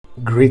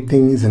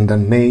Greetings in the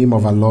name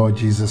of our Lord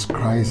Jesus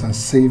Christ and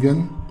Savior.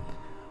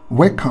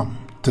 Welcome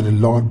to the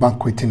Lord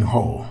Banqueting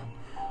Hall,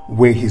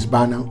 where His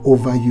banner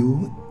over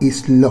you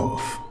is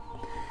love.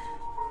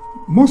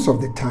 Most of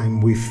the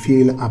time we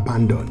feel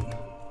abandoned,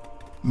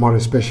 more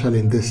especially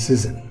in this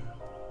season.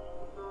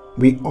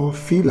 We all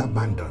feel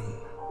abandoned.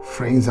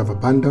 Friends have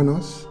abandoned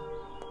us,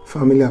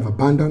 family have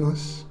abandoned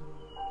us,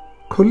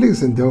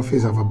 colleagues in the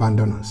office have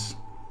abandoned us.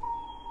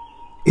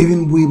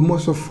 Even we,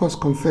 most of us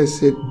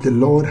confess it, the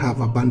Lord have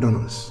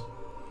abandoned us.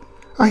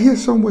 I hear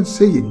someone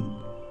saying,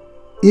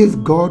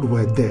 if God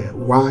were there,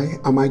 why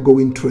am I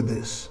going through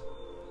this?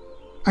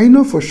 I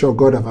know for sure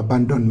God have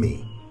abandoned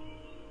me.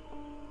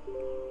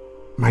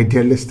 My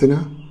dear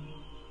listener,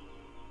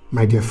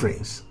 my dear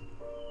friends,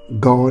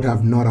 God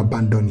have not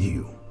abandoned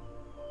you.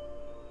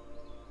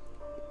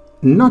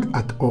 Not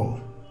at all.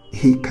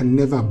 He can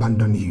never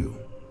abandon you.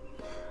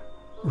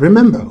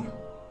 Remember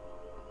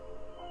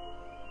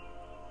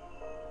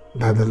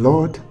that the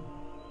Lord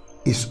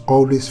is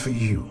always for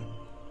you.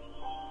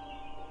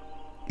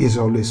 Is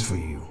always for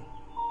you.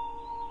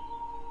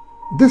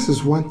 This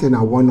is one thing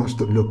I want us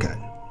to look at.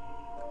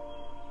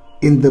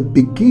 In the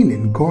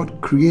beginning,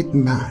 God created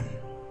man.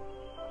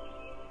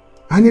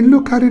 And He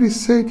looked at it, He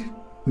said,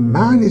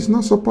 man is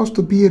not supposed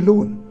to be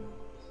alone.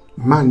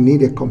 Man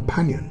needs a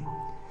companion,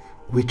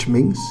 which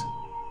means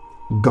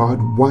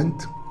God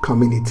wants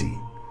community.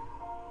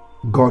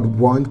 God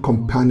wants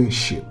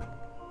companionship.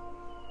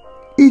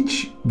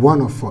 Each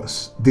one of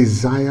us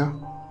desire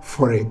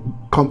for a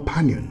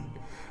companion,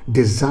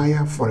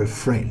 desire for a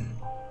friend.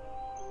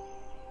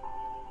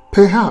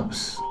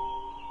 Perhaps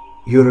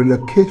you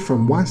relocate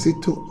from one city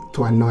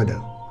to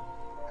another,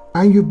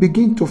 and you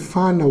begin to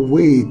find a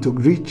way to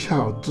reach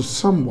out to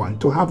someone,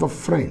 to have a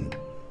friend,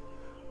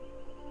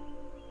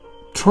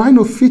 trying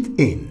to fit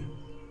in.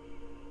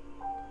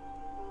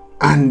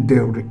 And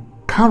the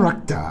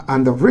character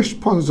and the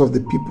response of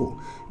the people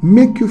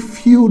make you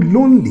feel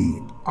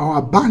lonely or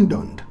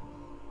abandoned,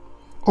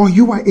 or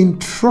you are in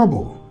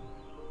trouble.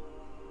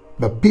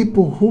 The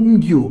people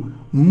whom you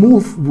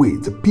move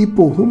with, the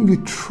people whom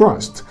you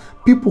trust,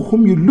 people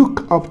whom you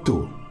look up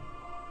to,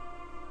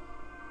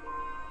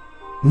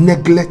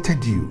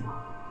 neglected you,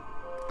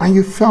 and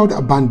you felt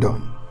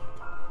abandoned.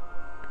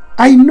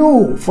 I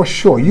know for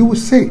sure you will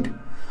say it,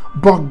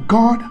 but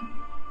God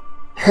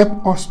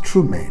help us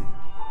through men.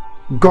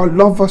 God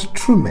love us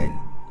through men,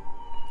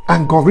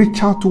 and God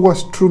reach out to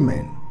us through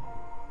men.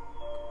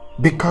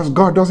 Because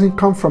God doesn't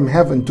come from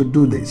heaven to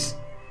do this.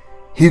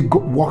 He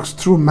walks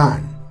through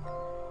man.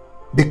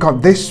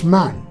 Because this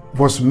man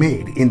was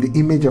made in the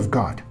image of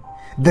God.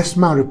 This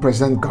man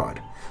represents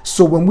God.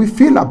 So when we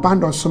feel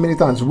abandoned so many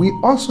times, we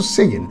also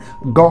saying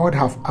God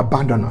have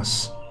abandoned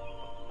us.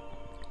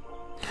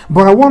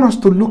 But I want us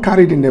to look at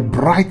it in the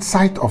bright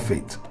side of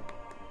it.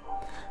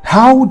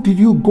 How do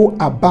you go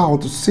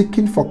about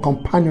seeking for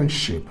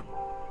companionship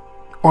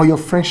or your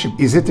friendship?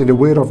 Is it in the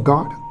word of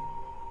God?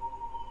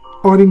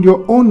 Or in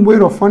your own way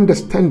of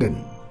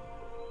understanding?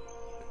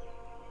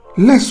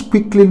 Let's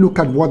quickly look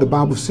at what the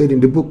Bible said in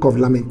the book of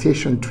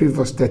Lamentation 3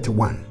 verse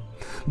 31.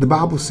 The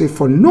Bible says,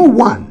 for no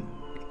one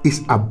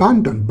is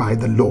abandoned by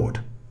the Lord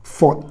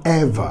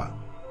forever.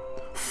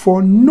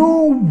 For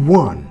no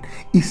one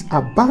is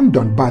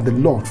abandoned by the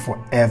Lord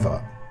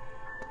forever.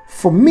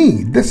 For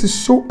me, this is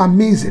so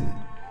amazing.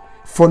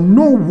 For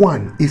no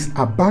one is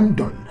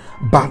abandoned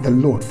by the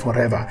Lord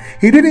forever.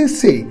 He didn't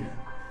say,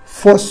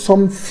 for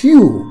some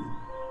few.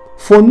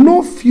 For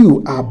no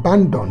few are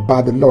abandoned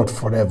by the Lord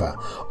forever.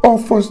 Or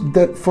for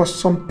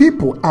some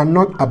people are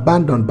not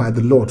abandoned by the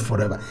Lord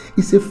forever.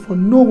 He said for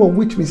no one,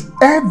 which means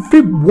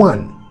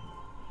everyone.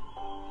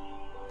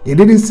 He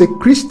didn't say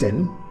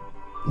Christian,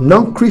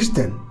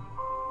 non-Christian,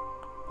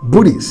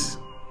 Buddhists,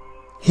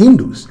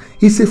 Hindus.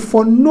 He said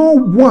for no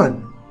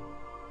one,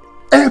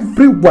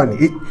 everyone.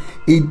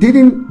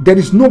 There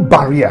is no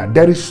barrier.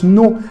 There is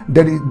no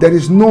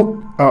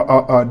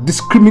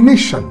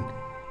discrimination.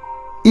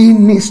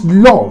 In His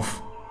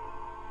love,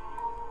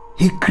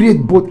 He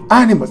created both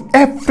animals,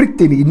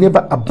 everything. He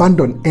never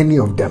abandoned any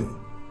of them.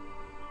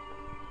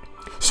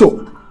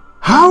 So,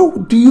 how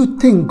do you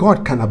think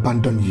God can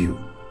abandon you?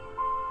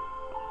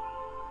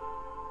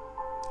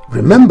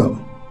 Remember,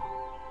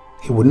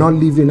 He will not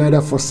leave you, neither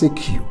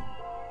forsake you.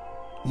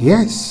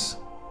 Yes.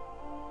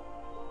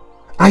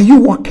 Are you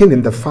walking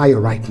in the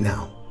fire right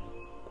now?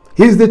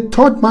 He is the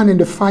third man in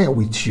the fire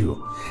with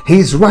you. He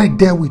is right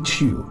there with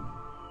you.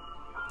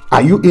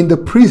 Are you in the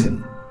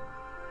prison?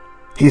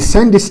 He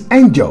sent His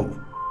angel.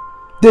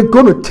 They're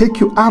going to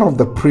take you out of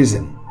the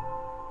prison.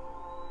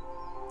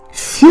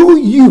 Fill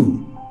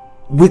you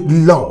with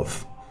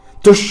love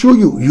to show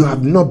you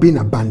have not been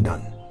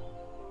abandoned.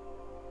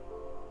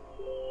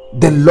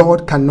 The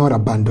Lord cannot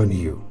abandon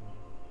you.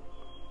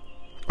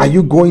 Are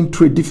you going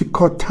through a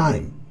difficult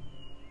time?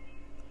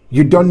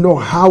 You don't know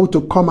how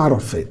to come out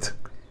of it.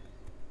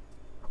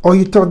 Or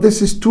you thought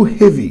this is too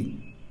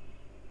heavy.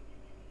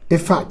 In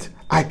fact,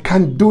 I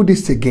can't do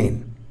this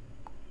again.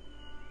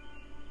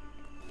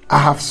 I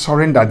have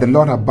surrendered. The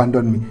Lord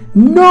abandoned me.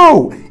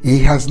 No, He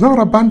has not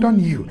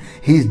abandoned you.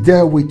 He's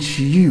there with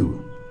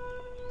you.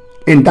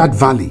 In that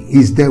valley,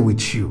 He's there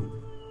with you.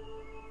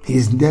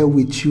 He's there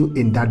with you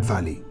in that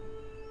valley.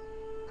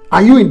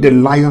 Are you in the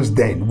lion's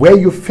den where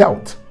you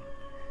felt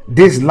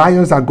these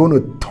lions are going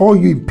to tear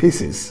you in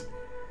pieces?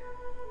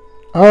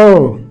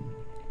 Oh,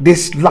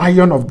 these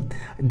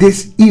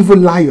evil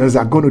lions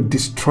are going to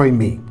destroy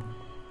me.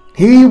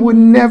 He will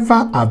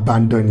never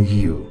abandon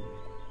you.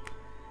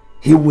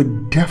 He will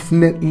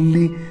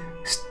definitely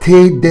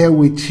stay there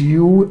with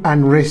you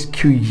and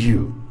rescue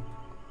you.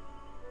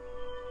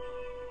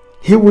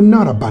 He will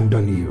not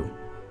abandon you.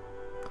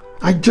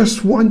 I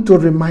just want to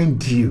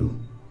remind you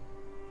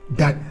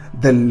that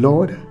the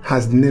Lord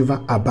has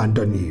never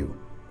abandoned you.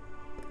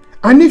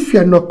 And if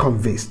you are not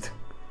convinced,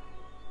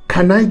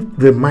 can I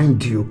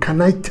remind you,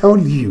 can I tell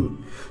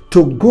you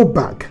to go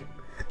back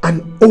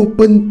and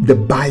open the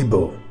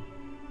Bible?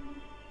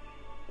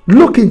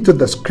 Look into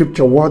the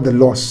scripture, what the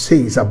Lord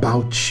says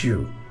about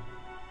you.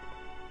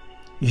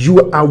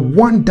 You are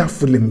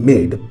wonderfully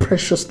made,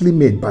 preciously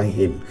made by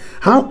Him.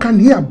 How can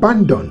He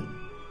abandon?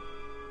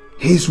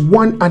 He's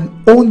one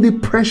and only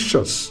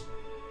precious.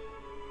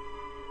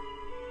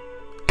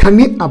 Can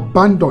He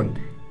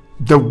abandon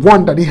the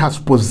one that He has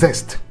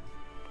possessed?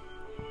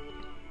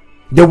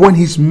 The one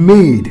He's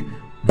made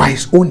by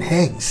His own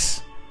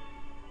hands?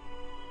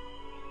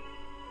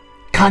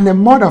 Can a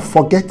mother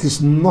forget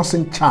his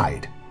nursing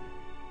child?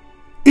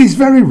 It's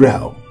very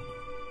rare.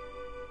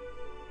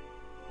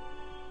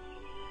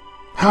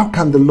 How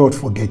can the Lord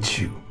forget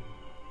you?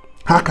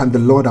 How can the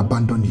Lord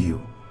abandon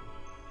you?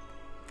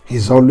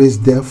 He's always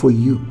there for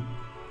you,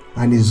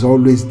 and He's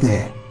always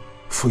there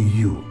for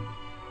you.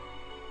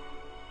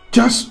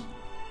 Just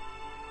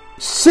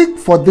seek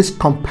for this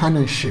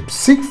companionship,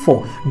 seek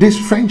for this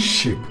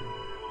friendship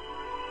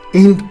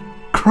in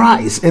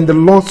Christ, in the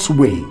Lord's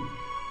way,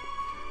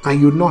 and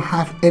you'll not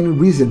have any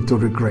reason to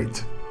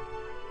regret,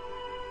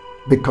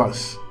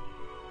 because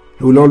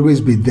He will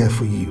always be there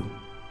for you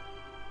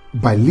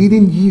by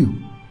leading you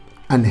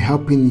and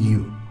helping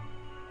you.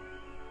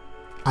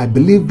 I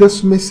believe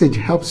this message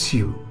helps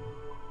you.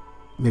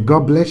 May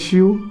God bless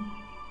you.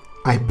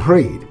 I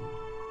prayed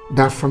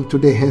that from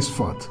today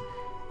henceforth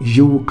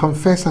you will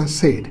confess and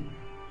say,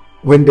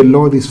 when the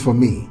Lord is for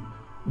me,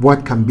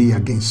 what can be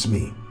against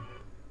me?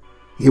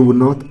 He will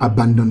not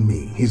abandon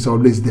me. He's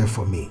always there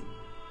for me.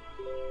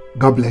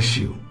 God bless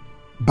you.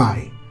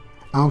 Bye.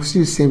 I'll see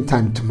you same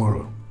time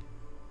tomorrow.